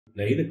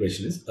Now here the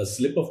question is, a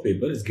slip of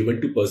paper is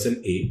given to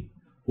person A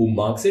who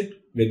marks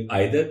it with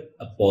either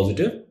a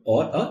positive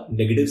or a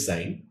negative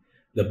sign.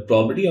 The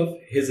probability of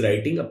his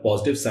writing a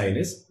positive sign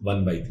is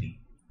 1 by 3.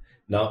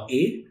 Now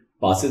A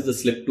passes the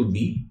slip to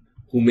B,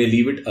 who may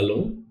leave it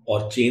alone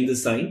or change the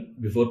sign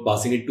before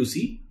passing it to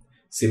C.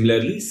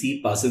 Similarly,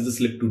 C passes the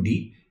slip to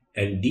D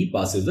and D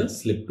passes the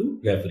slip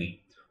to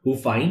referee, who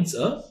finds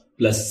a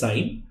plus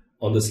sign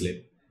on the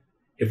slip.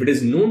 If it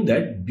is known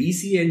that B,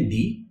 C and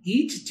D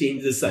each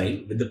change the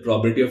sign with the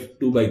probability of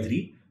 2 by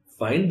 3,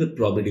 find the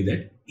probability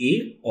that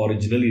A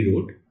originally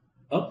wrote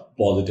a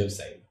positive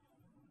sign.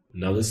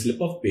 Now the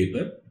slip of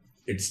paper,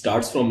 it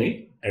starts from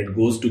A and it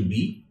goes to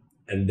B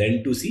and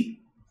then to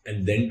C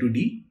and then to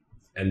D,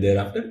 and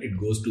thereafter it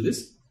goes to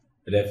this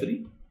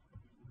referee.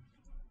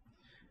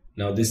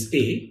 Now this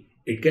A,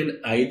 it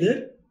can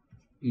either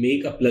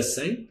make a plus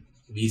sign,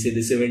 we say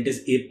this event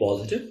is A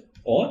positive,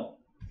 or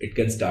it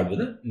can start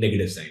with a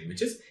negative sign,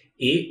 which is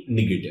A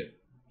negative.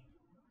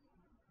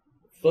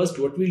 First,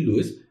 what we'll do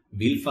is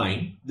we'll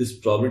find this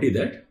probability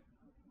that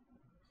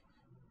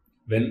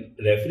when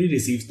referee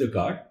receives the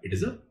card, it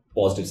is a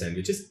positive sign,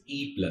 which is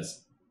E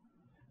plus.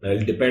 Now it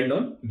will depend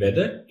on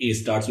whether A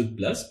starts with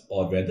plus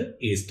or whether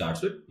A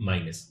starts with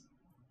minus.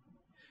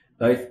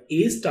 Now if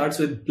A starts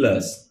with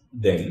plus,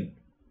 then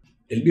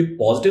it will be a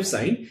positive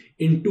sign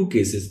in two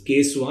cases.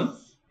 Case 1,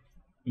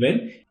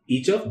 when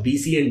each of B,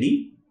 C and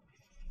D,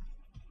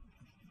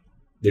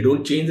 they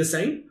don't change the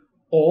sign,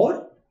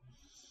 or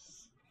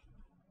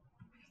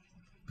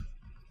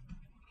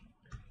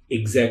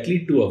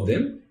exactly two of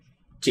them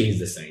change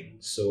the sign.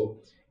 So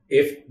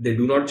if they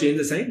do not change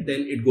the sign,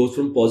 then it goes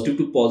from positive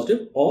to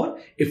positive, or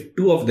if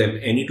two of them,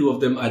 any two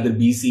of them, either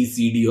B, C,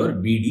 C, D or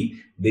B,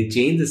 D, they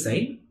change the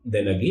sign,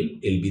 then again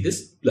it will be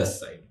this plus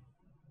sign.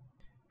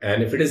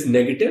 And if it is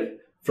negative,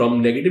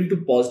 from negative to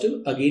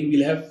positive, again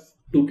we'll have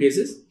two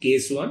cases.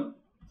 Case 1,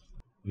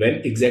 when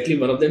exactly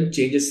one of them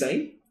changes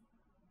sign,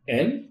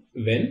 and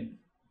when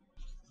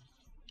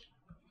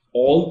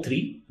all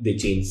three they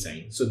change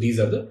sign. So these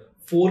are the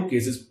 4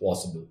 cases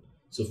possible.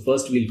 So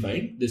first we'll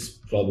find this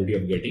probability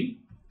of getting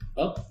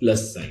a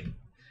plus sign.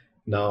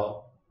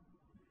 Now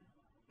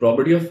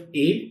probability of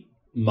A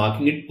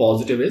marking it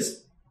positive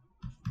is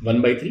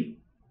 1 by 3.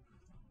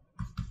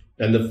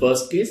 And the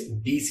first case,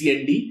 B, C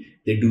and D,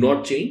 they do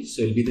not change.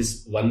 So it will be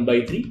this 1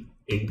 by 3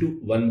 into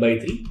 1 by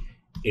 3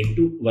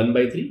 into 1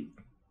 by 3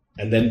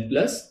 and then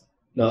plus.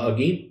 Now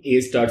again A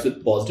starts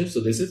with positive,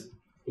 so this is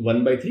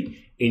 1 by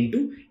 3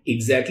 into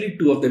exactly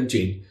two of them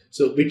change.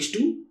 So which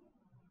two?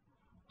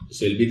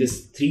 So it will be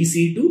this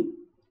 3C2,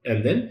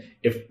 and then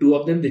if two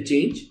of them they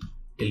change,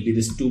 it will be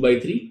this 2 by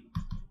 3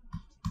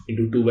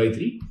 into 2 by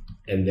 3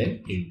 and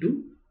then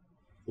into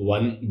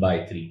 1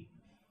 by 3.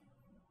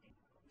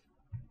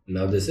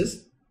 Now this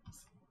is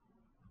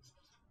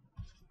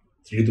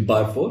 3 to the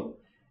power 4,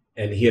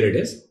 and here it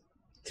is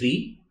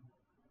 3,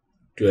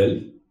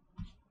 12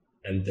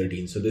 and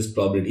 13. So this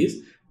probability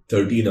is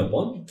 13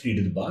 upon 3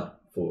 to the power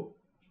 4.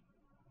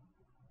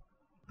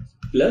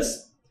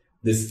 Plus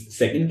this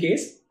second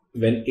case,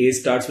 when A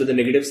starts with a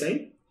negative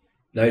sign.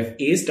 Now if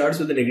A starts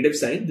with a negative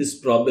sign, this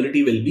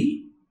probability will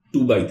be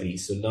 2 by 3.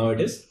 So now it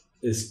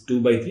is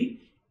 2 by 3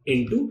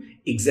 into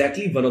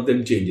exactly one of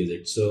them changes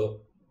it.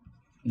 So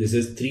this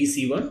is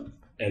 3C1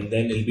 and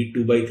then it will be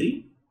 2 by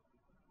 3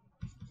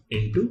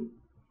 into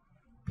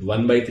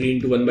 1 by 3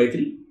 into 1 by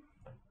 3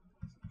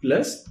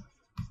 plus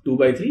 2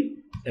 by 3,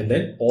 and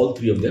then all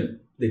three of them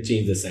they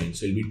change the sign.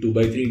 So it will be 2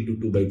 by 3 into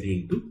 2 by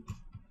 3 into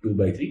 2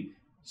 by 3.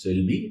 So it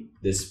will be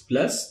this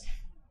plus.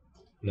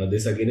 Now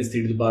this again is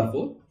 3 to the power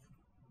 4.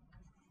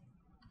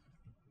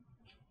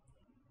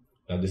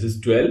 Now this is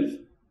 12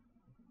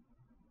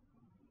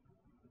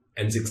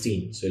 and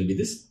 16. So it will be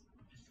this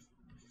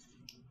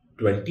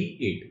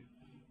 28.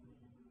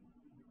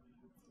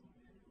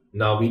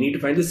 Now we need to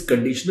find this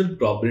conditional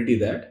probability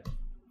that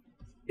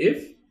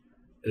if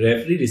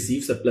referee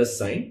receives a plus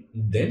sign,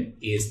 then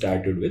A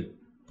started with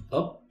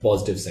a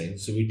positive sign.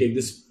 So we take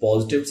this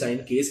positive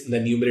sign case in the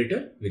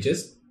numerator, which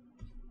is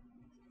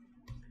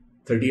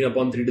 13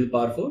 upon 3 to the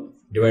power 4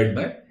 divided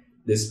by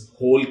this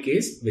whole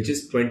case, which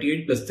is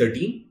 28 plus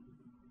 13,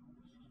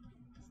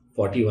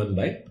 41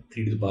 by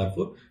 3 to the power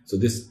 4. So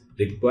this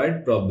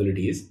required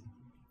probability is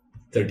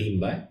 13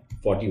 by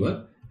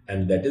 41,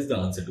 and that is the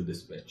answer to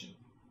this question.